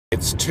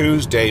It's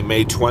Tuesday,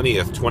 May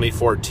 20th,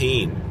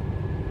 2014.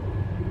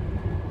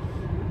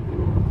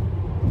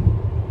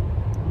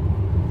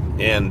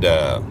 And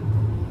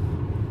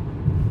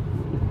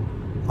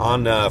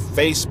on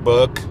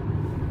Facebook,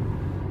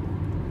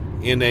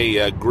 in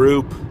a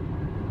group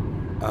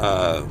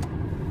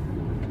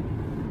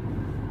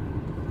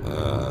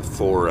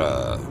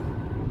for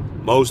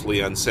mostly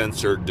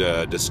uncensored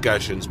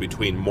discussions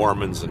between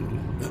Mormons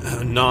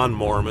and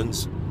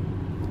non-Mormons,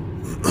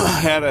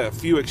 had a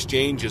few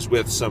exchanges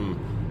with some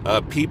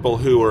people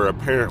who are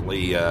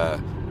apparently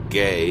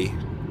gay.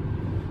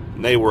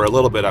 And they were a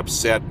little bit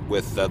upset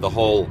with the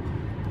whole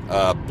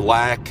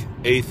Black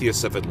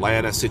Atheists of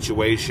Atlanta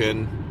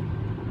situation,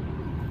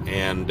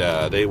 and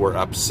they were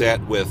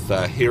upset with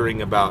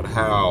hearing about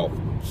how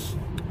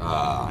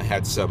I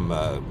had some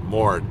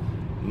more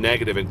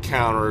negative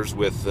encounters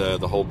with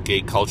the whole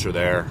gay culture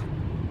there,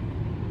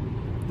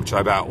 which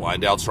I've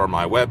outlined elsewhere on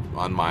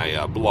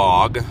my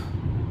blog.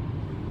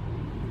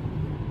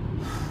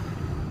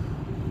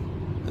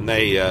 And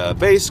they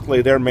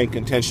basically, their main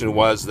contention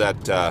was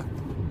that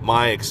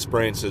my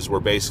experiences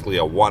were basically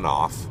a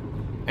one-off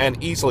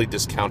and easily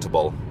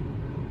discountable,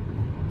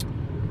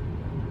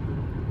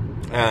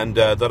 and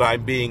that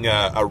I'm being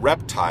a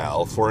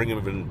reptile for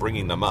even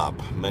bringing them up,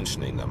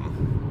 mentioning them.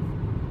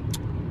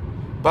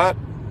 But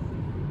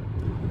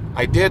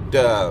I did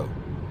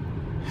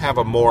have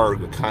a more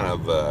kind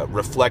of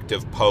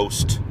reflective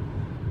post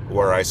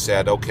where I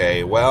said,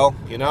 okay, well,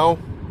 you know,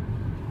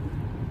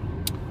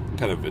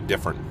 kind of a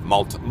different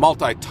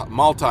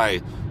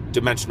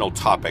multi-dimensional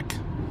topic,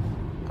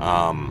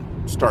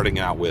 starting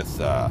out with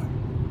how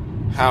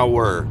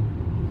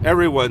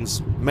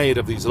everyone's made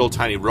of these little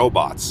tiny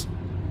robots,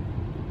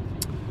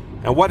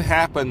 and what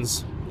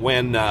happens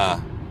when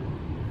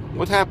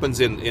what happens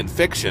in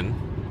fiction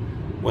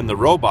when the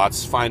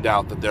robots find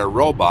out that they're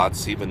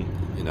robots. Even,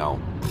 you know,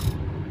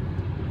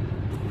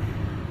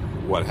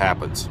 what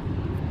happens?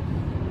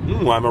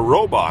 I'm a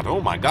robot.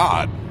 Oh my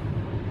God.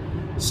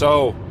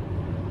 So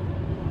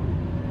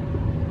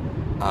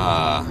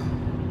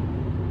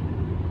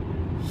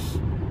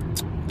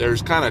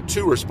there's kind of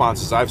two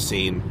responses I've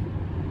seen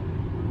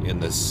in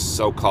this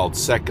so-called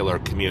secular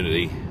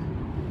community.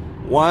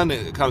 One,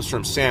 it comes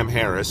from Sam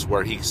Harris,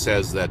 where he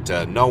says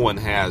that no one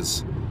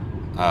has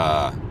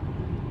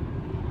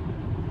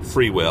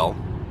free will,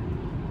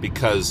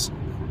 because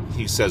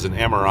he says an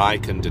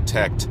MRI can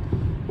detect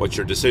what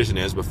your decision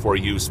is before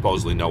you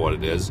supposedly know what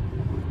it is.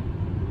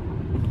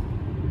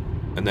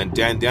 And then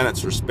Dan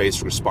Dennett's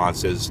basic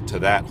response is to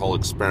that whole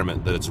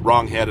experiment that it's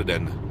wrong-headed,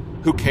 and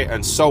who cares,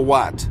 and so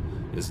what,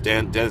 is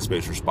Dennett's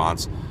basic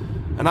response.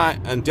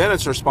 And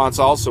Dennett's response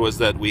also is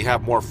that we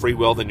have more free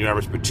will than your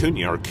average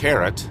petunia or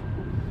carrot.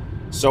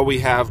 So we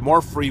have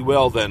more free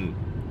will than,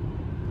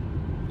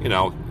 you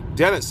know,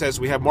 Dennett says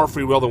we have more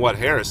free will than what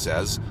Harris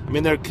says. I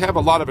mean, they have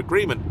a lot of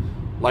agreement.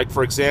 Like,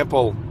 for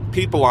example,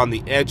 people on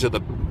the edge of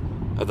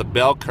the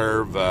bell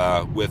curve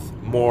with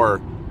more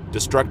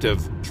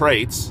destructive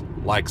traits,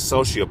 like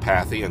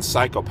sociopathy and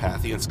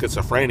psychopathy and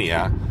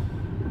schizophrenia,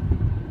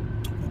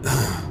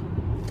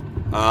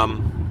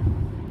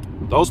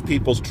 those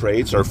people's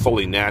traits are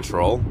fully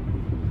natural,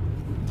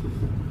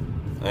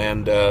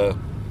 and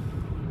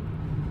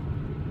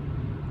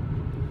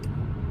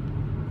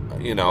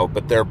you know,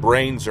 but their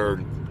brains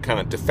are kind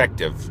of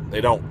defective.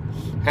 They don't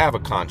have a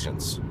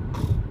conscience.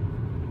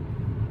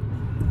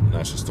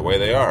 That's just the way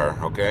they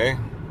are, okay?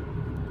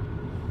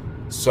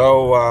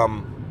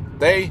 So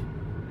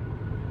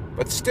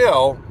but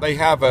still, they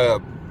have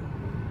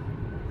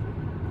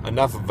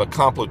enough of a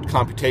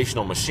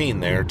computational machine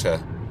there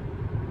to,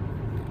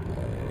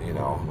 you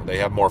know, they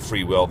have more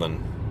free will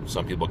than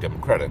some people give them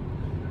credit.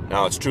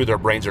 Now, it's true their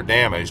brains are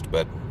damaged,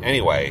 but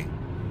anyway.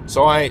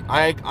 So I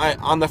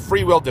on the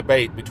free will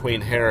debate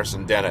between Harris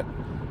and Dennett,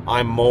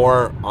 I'm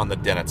more on the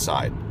Dennett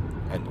side,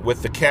 and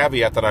with the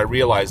caveat that I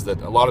realize that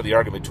a lot of the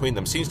argument between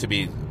them seems to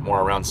be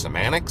more around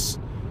semantics.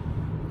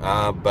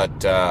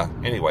 But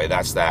anyway,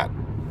 that's that.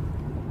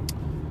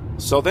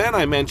 So then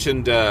I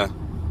mentioned that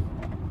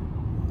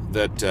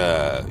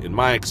in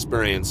my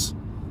experience,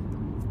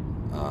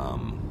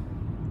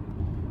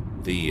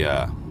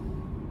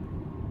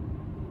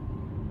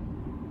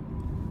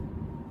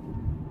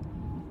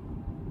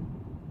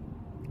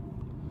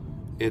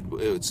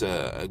 it's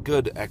a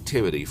good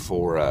activity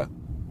for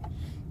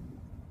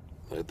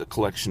the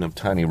collection of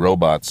tiny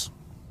robots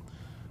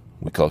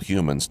we call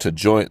humans to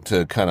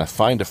kind of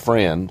find a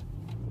friend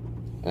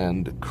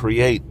and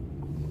create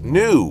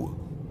new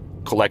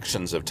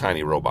collections of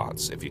tiny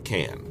robots, if you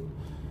can.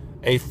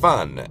 A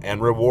fun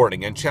and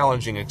rewarding and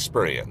challenging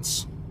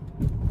experience.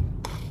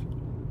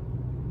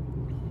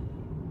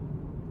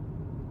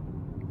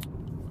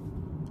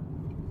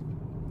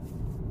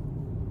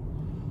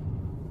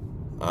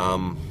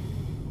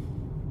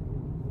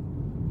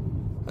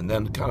 And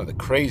then kind of the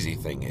crazy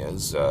thing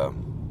is,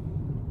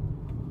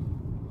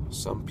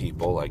 some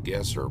people, I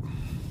guess, are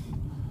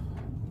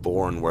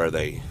born where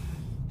they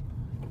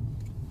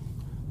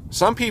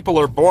Some people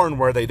are born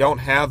where they don't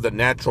have the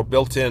natural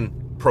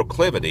built-in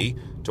proclivity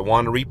to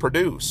want to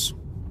reproduce.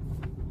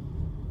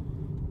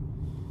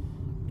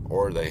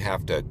 Or they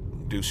have to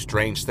do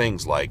strange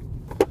things like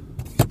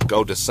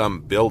go to some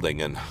building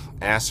and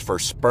ask for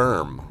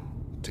sperm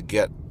to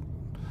get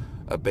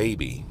a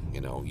baby.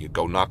 You know, you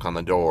go knock on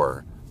the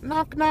door.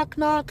 Knock, knock,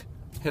 knock.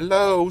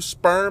 Hello,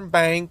 sperm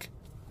bank.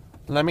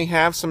 Let me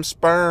have some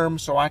sperm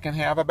so I can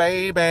have a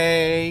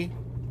baby.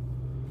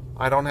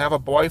 I don't have a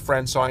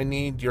boyfriend, so I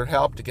need your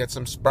help to get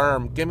some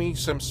sperm. Give me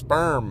some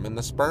sperm in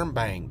the sperm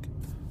bank.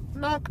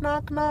 Knock,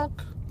 knock,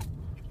 knock.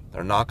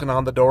 They're knocking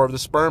on the door of the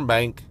sperm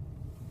bank.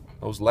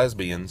 Those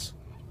lesbians.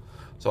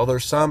 So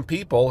there's some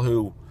people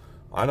who,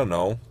 I don't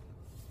know,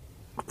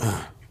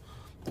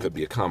 could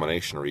be a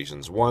combination of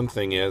reasons. One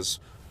thing is,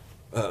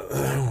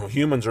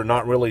 humans are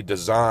not really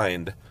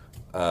designed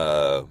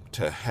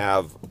to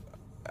have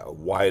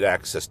wide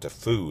access to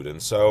food.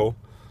 And so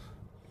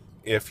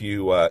if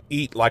you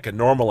eat like a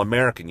normal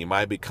American, you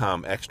might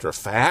become extra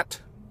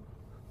fat.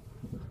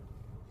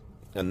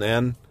 And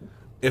then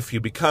if you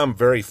become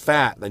very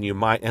fat, then you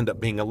might end up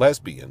being a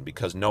lesbian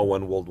because no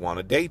one will want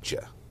to date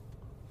you.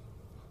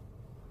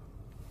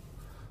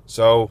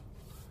 So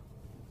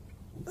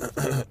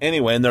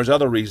anyway, and there's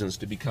other reasons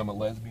to become a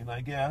lesbian,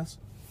 I guess.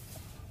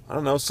 I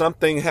don't know,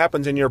 something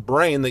happens in your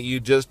brain that you're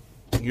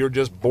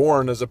just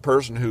born as a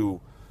person who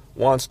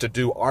wants to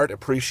do art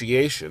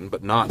appreciation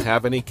but not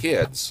have any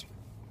kids.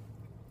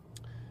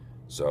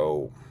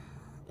 So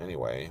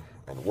anyway,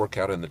 and work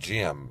out in the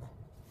gym.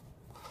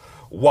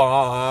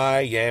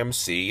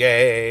 YMCA,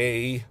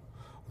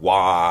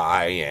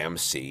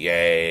 YMCA,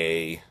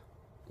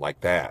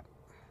 like that.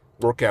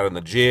 Work out in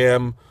the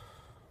gym,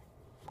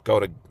 go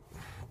to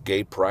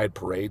gay pride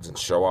parades and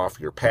show off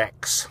your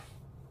pecs.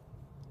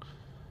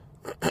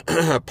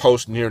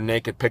 Post near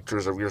naked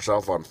pictures of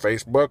yourself on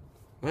Facebook.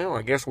 Well,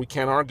 I guess we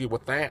can't argue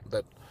with that.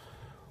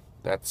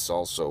 That's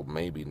also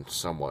maybe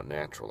somewhat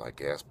natural, I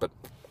guess. But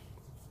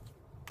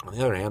on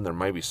the other hand, there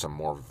may be some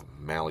more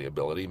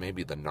malleability.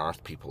 Maybe the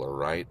Narth people are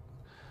right.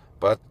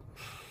 But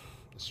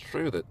it's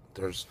true that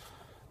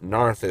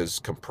Narth is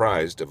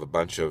comprised of a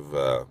bunch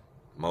of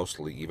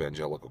mostly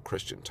evangelical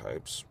Christian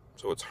types.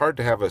 So it's hard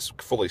to have a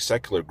fully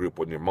secular group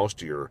when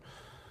most of your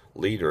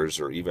leaders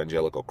are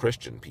evangelical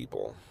Christian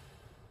people,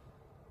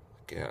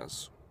 I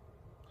guess.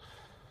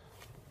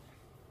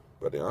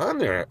 But on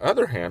the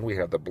other hand, we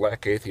have the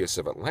Black Atheists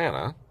of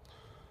Atlanta,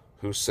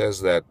 who says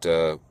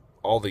that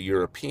all the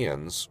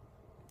Europeans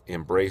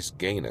embrace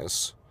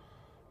gayness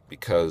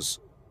because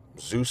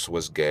Zeus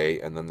was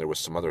gay, and then there was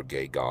some other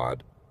gay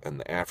god,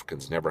 and the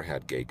Africans never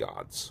had gay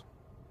gods.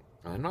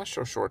 And I'm not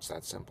so sure it's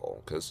that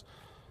simple, because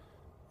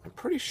I'm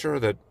pretty sure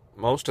that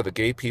most of the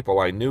gay people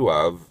I knew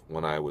of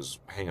when I was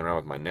hanging around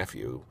with my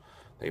nephew,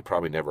 they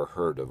probably never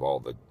heard of all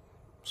the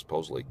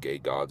supposedly gay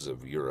gods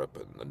of Europe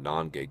and the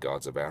non-gay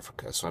gods of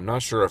Africa. So I'm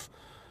not sure if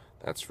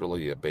that's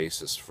really a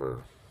basis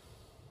for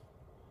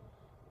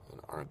an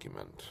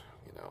argument,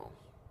 you know.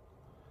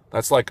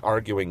 That's like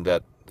arguing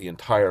that the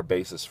entire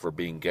basis for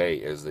being gay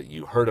is that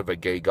you heard of a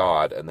gay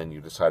god and then you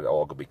decided,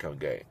 oh, I'll go become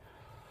gay.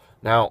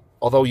 Now,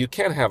 although you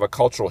can have a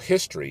cultural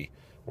history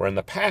where in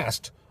the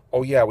past,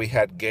 oh yeah, we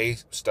had gay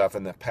stuff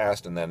in the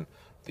past, and then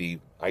the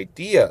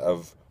idea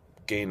of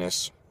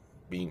gayness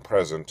being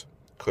present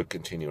could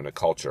continue in a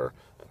culture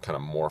and kind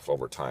of morph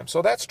over time.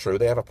 So that's true.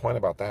 They have a point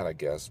about that, I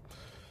guess.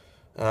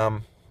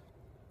 But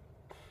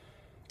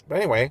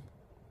anyway,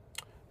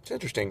 it's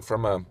interesting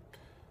from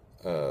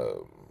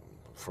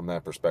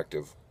that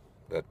perspective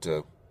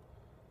that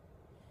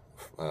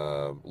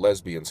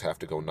lesbians have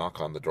to go knock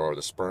on the door of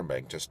the sperm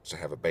bank just to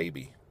have a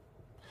baby.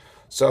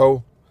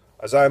 So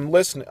as I'm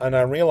listening, and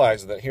I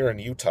realize that here in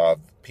Utah,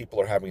 people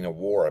are having a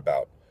war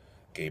about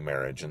gay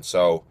marriage. And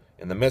so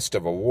in the midst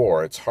of a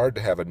war, it's hard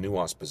to have a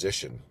nuanced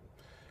position.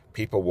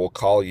 People will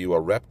call you a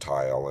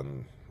reptile,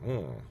 and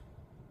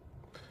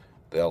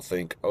they'll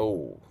think,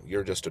 oh,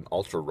 you're just an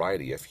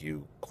ultra-righty if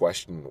you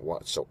question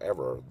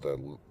whatsoever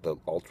the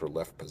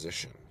ultra-left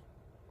position.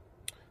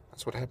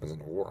 That's what happens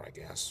in a war, I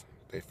guess.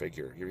 They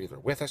figure you're either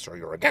with us or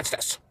you're against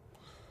us.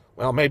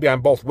 Well, maybe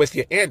I'm both with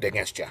you and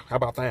against you. How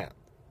about that?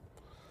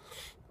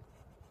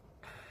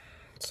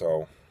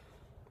 So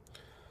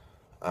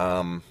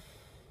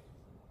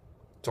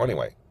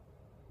anyway,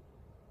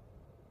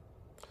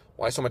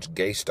 why so much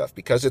gay stuff?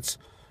 Because it's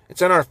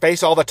in our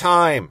face all the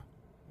time.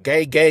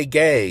 Gay, gay,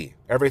 gay.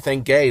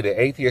 Everything gay.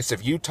 The Atheists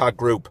of Utah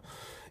group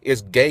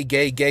is gay,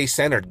 gay, gay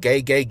centered.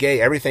 Gay, gay,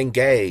 gay. Everything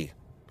gay.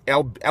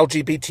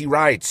 LGBT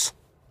rights.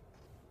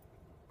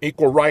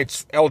 Equal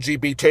rights.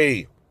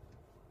 LGBT.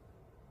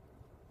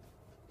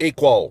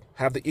 Equal.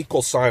 Have the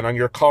equal sign on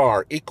your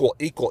car. Equal,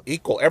 equal,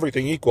 equal.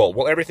 Everything equal.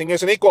 Well, everything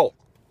isn't equal.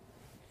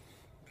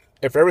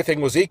 If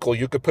everything was equal,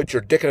 you could put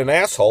your dick in an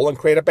asshole and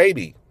create a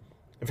baby.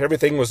 If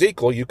everything was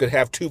equal, you could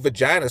have two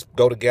vaginas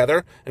go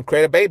together and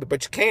create a baby,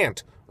 but you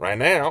can't right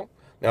now.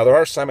 Now, there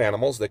are some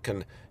animals that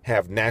can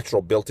have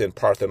natural built-in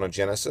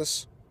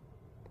parthenogenesis.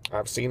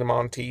 I've seen them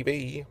on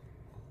TV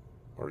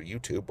or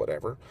YouTube,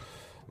 whatever.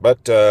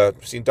 But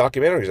I've seen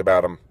documentaries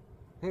about them.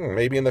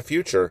 Maybe in the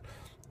future,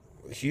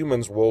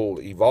 humans will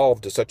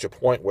evolve to such a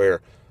point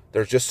where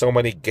there's just so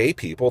many gay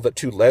people that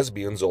two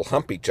lesbians will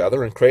hump each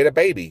other and create a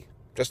baby.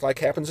 just like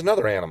happens in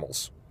other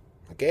animals,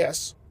 I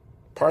guess.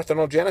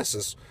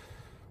 Parthenogenesis.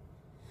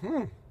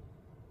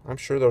 I'm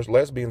sure those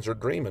lesbians are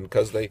dreaming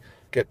because they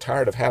get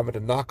tired of having to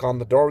knock on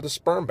the door of the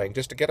sperm bank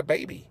just to get a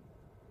baby.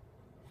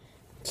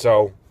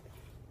 So,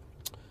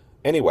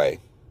 anyway,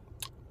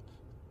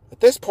 at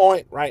this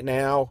point right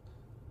now,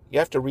 you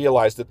have to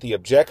realize that the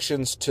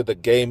objections to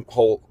the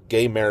whole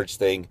gay marriage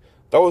thing,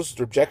 those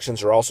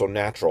objections are also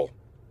natural.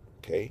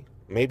 Okay?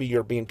 Maybe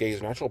your being gay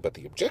is natural, but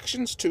the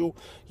objections to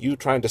you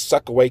trying to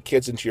suck away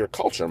kids into your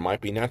culture might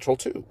be natural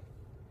too.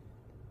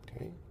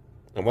 Okay?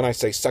 And when I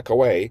say suck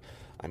away,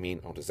 I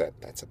mean,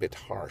 that's a bit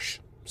harsh.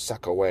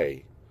 Suck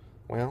away.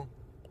 Well,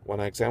 when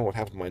I examine what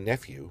happened to my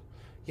nephew,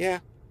 yeah,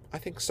 I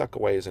think suck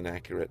away is an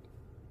accurate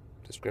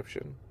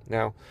description.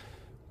 Now,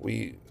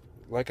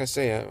 like I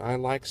say, I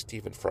like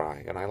Stephen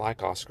Fry, and I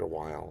like Oscar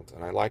Wilde,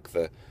 and I like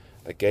the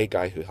gay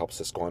guy who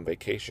helps us go on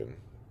vacation,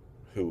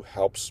 who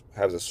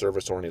has a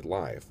service-oriented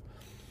life.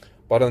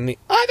 But on the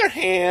other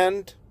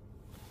hand,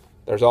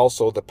 there's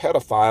also the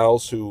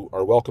pedophiles who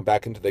are welcomed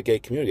back into the gay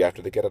community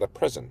after they get out of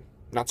prison.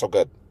 Not so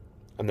good.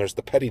 And there's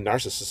the petty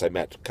narcissists I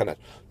met, kind of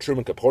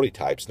Truman Capote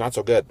types. Not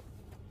so good.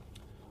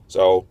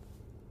 So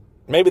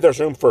maybe there's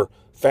room for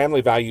family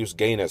values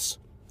gayness.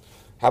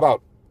 How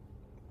about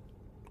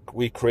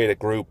we create a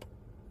group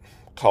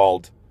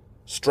called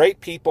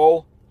Straight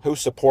People Who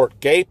Support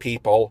Gay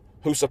People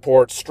Who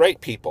Support Straight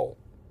People,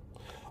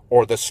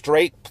 or the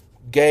Straight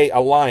Gay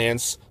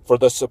Alliance for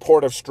the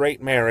Support of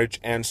Straight Marriage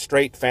and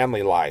Straight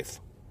Family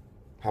Life.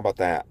 How about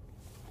that?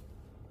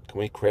 Can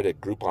we create a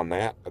group on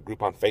that? A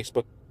group on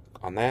Facebook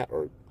on that?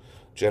 Or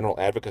general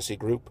advocacy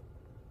group?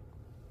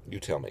 You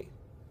tell me.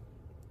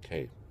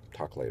 Okay,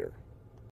 talk later.